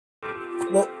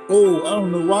Well, oh, I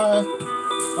don't know why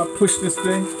I pushed this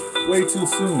thing way too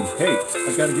soon. Hey,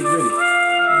 I gotta get ready.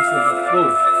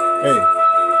 Whoa. Hey,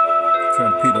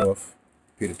 turn Peter off.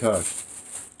 Peter Tosh.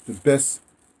 The best,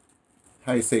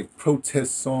 how you say,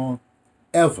 protest song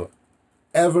ever.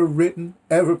 Ever written,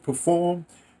 ever performed,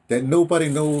 that nobody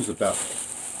knows about.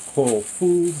 Called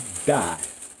Fools Die.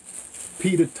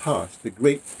 Peter Tosh, the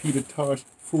great Peter Tosh,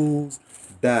 Fools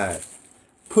Die.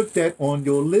 Put that on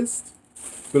your list.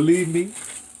 Believe me.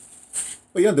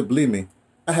 Well, you have to believe me.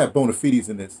 I have bona fides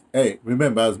in this. Hey,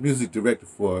 remember, I was music director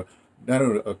for not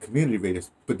only a community radio,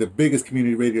 but the biggest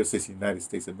community radio station in the United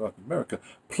States and North America.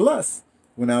 Plus,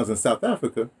 when I was in South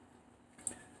Africa,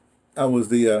 I was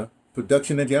the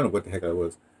production engineer, I don't know what the heck I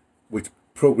was, which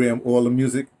programmed all the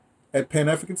music at Pan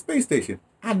African Space Station.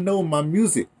 I know my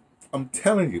music. I'm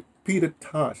telling you, Peter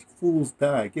Tosh, Fools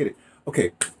Die, get it.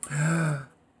 Okay,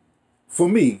 for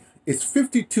me, it's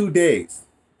 52 days.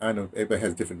 I know everybody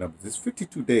has different numbers. It's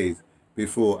 52 days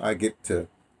before I get to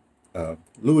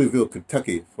Louisville,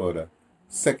 Kentucky for the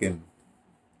second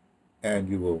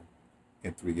annual,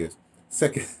 in 3 years,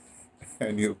 second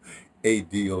annual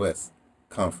ADOS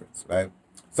conference, right?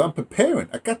 So I'm preparing.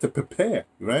 I got to prepare,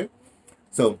 right?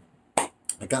 So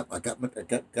I got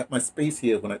my space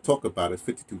here when I talk about it. It's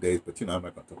 52 days, but I'm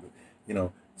not gonna talk about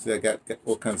it. So I got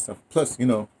all kinds of stuff. Plus,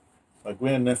 my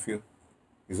grandnephew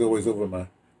is always over my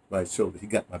shoulder. He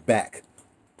got my back.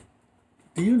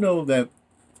 Do you know that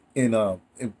in my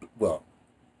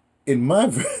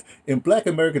in Black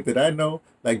America that I know,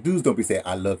 like dudes don't be saying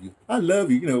I love you, I love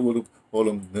you. All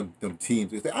them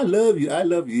teams they say I love you, yeah,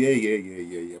 yeah, yeah,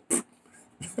 yeah, yeah.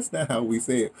 That's not how we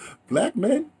say it. Black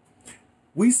men,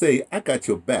 we say I got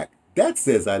your back. That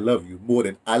says I love you more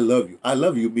than I love you. I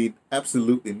love you mean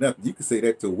absolutely nothing. You can say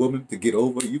that to a woman to get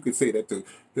over. You can say that to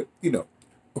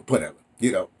whatever.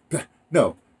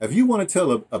 No, if you want to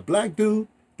tell a black dude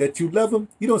that you love him,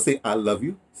 you don't say I love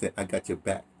you. Say I got your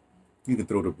back. You can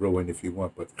throw the bro in if you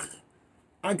want, but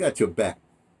I got your back.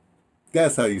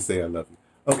 That's how you say I love you.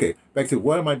 Okay, back to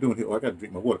what am I doing here? Oh, I gotta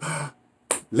drink my water.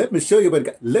 Let me show you what I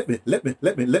got. Let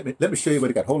me show you what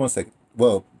I got. Hold on a second.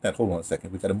 Well, not hold on a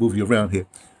second. We gotta move you around here.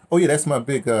 Oh yeah, that's my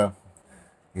big I'm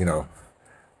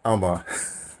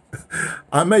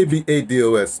I may be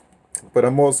ADOS, but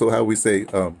I'm also how we say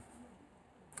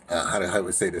how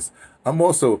we say this. I'm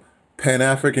also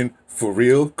Pan-African for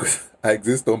real, because I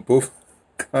exist on both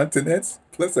continents.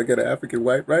 Plus I got an African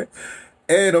wife, right?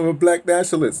 And I'm a black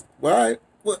nationalist. Why?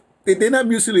 Well, they're not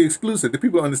mutually exclusive. The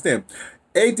people understand.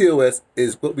 ADOS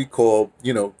is what we call,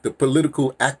 the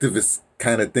political activist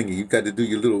kind of thing. You got to do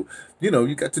your little,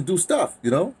 you got to do stuff.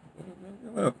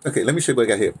 Okay, let me show you what I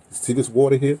got here. See this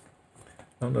water here?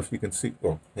 I don't know if you can see.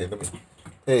 Oh, hey,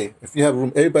 Hey, if you have a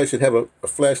room, everybody should have a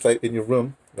flashlight in your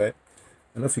room, right?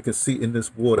 I don't know if you can see in this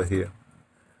water here.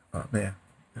 Oh man,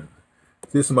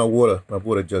 this is my water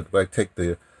jug. I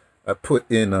put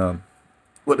in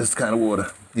what is this kind of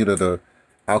water? The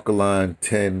alkaline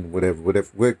 10,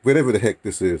 whatever the heck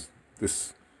this is.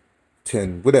 This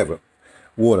 10, whatever,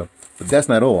 water. But that's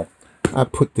not all. I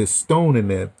put this stone in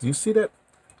there. Do you see that?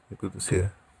 Let me put this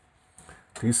here.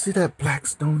 Do you see that black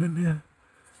stone in there?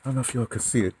 I don't know if y'all can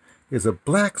see it. There's a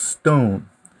black stone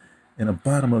in the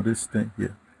bottom of this thing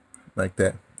here. Like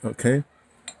that. Okay?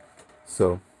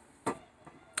 So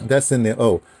that's in there.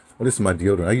 Oh, this is my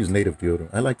deodorant. I use native deodorant.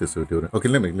 I like this deodorant. Okay,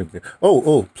 let me.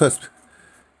 Plus,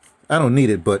 I don't need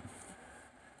it, but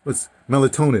what's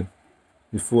melatonin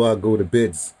before I go to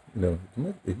beds? Are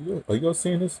y'all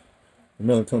seeing this? The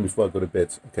melatonin before I go to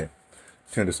beds. Okay,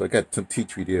 turn this. I got some tea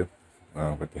tree there.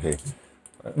 Oh, what the heck?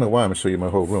 I don't know why I'm gonna show you my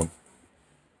whole room.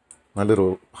 My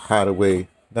little hideaway,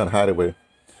 not hideaway.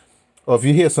 Oh, if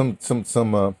you hear some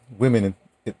women in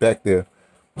it back there,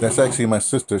 that's actually my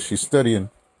sister. She's studying.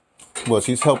 Well,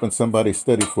 she's helping somebody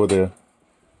study for their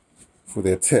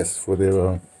test, for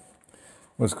their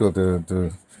what's called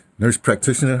the nurse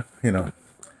practitioner.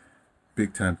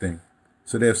 Big time thing.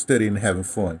 So they're studying and having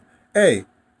fun. Hey,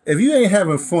 if you ain't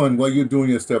having fun while you're doing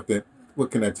your stuff, then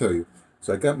what can I tell you?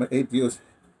 So I got my ADOS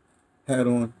hat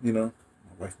on. My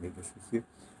wife made this. You see,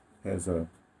 has a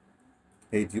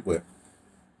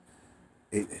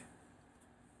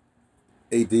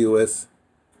ADOS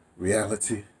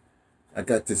reality. I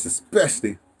got this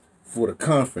especially for the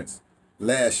conference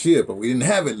last year, but we didn't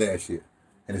have it last year.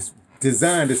 And it's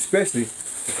designed especially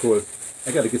because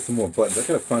I got to get some more buttons. I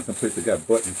got to find some place that got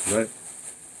buttons, right?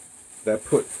 That I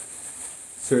put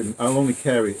I'll only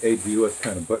carry ADOS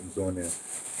kind of buttons on there.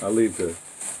 I'll leave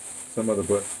some other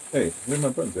buttons. Hey, where my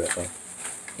buttons at?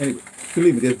 Anyway,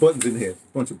 believe me, there's buttons in here. A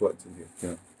bunch of buttons in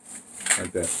here,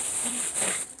 like that.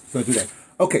 So I do that.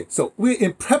 Okay, so we're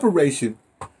in preparation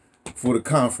for the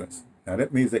conference. Now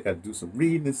that means I got to do some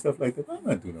reading and stuff like that. I'm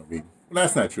not doing no reading. Well,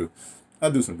 that's not true.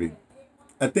 I'll do some reading.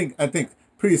 I think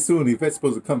pretty soon Yvette's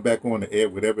supposed to come back on the air,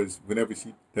 whenever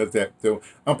she does that. So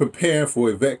I'm preparing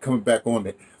for Yvette coming back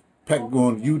on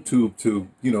YouTube to,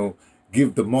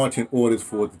 give the marching orders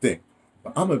for the thing.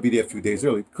 But I'm gonna be there a few days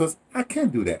early because I can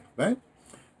do that, right?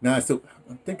 Now, so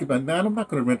I'm thinking about now. I'm not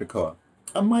gonna rent a car.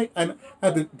 I might.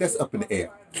 That's up in the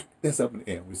air. That's up in the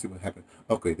air. We'll see what happens.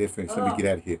 Okay, they're finished. Let me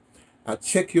get out of here. I'll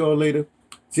check y'all later.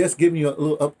 Just giving you a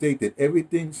little update that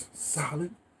everything's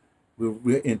solid.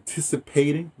 We're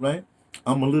anticipating, right?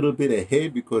 I'm a little bit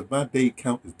ahead because my day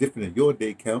count is different than your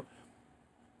day count.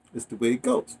 It's the way it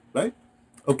goes, right?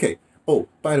 Okay. Oh,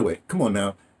 by the way, come on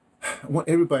now. I want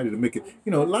everybody to make it.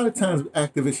 A lot of times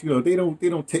activists, they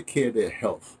don't take care of their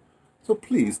health. So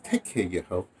please take care of your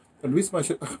health. And the reason why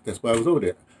that's why I was over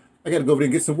there. I got to go over there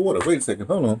and get some water. Wait a second.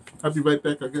 Hold on. I'll be right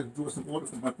back. I got to do some water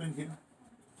for my thing here.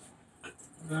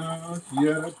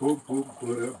 Yeah, boom, boom,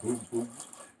 boom, boom, boom.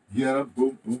 Yeah,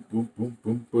 boom, boom, boom, boom,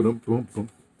 boom, boom, boom, boom.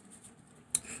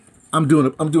 I'm doing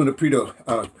a keto.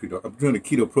 I'm doing a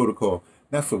keto protocol,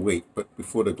 not for weight, but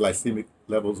before the glycemic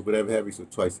levels or whatever have you. So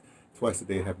twice a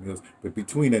day I have meals. But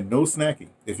between that, no snacking.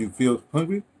 If you feel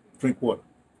hungry, drink water.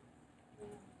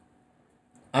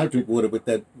 I drink water with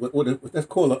that. What that's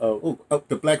called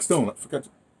the Black Stone. I forgot to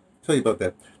tell you about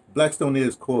that. Blackstone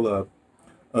is called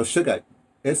Shugite.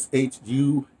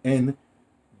 Shungite.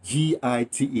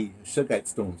 Shugite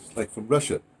stones, like from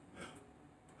Russia.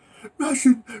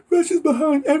 Russia's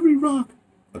behind every rock.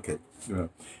 Okay.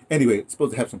 Anyway, it's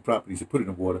supposed to have some properties. You put it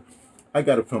in water. I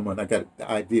got it from I got the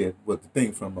idea, the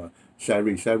thing from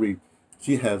Shiree. Shiree,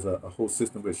 she has a whole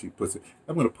system where she puts it.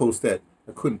 I'm going to post that.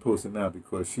 I couldn't post it now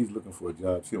because she's looking for a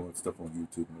job. She don't want stuff on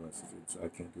YouTube and the rest of it, so I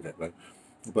can't do that, right?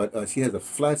 But she has a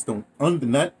flat stone under,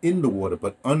 not in the water,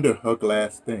 but under her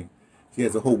glass thing. She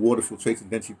has a whole water filtration.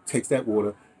 Then she takes that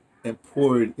water and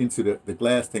pour it into the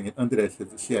glass thing, and under that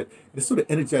is a shed. It sort of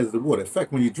energizes the water. In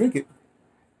fact, when you drink it,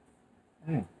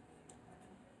 you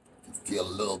feel a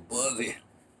little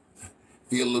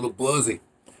buzzy.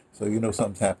 So you know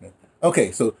something's happening.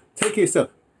 Okay, so take care of yourself.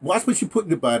 Watch what you put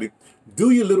in the body. Do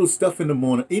your little stuff in the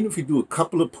morning. Even if you do a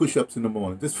couple of push-ups in the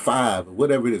morning, just 5 or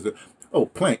whatever it is. Oh,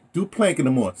 plank. Do plank in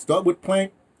the morning. Start with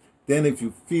plank. Then if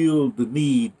you feel the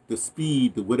need, the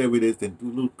speed, the whatever it is, then do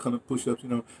a little kind of push-ups,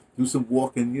 do some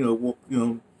walking,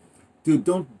 don't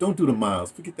do the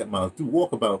miles. Forget that miles. Do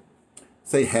walk about,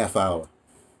 say, half hour.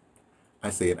 I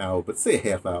say an hour, but say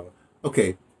a half hour.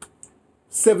 Okay,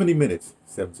 70 minutes.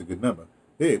 7's a good number.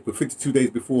 Hey, we're 52 days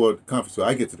before the conference, so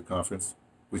I get to the conference,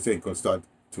 which ain't going to start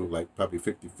till like probably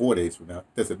 54 days from now.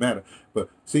 Doesn't matter. But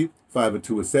see, 5 and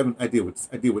 2 is 7. I deal with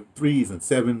 3s and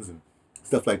 7s and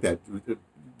stuff like that.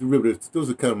 Derivatives, those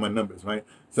are kind of my numbers, right?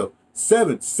 So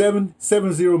 70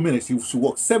 minutes. You should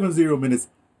walk 70 minutes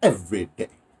every day.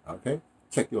 Okay?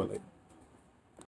 Check you all later.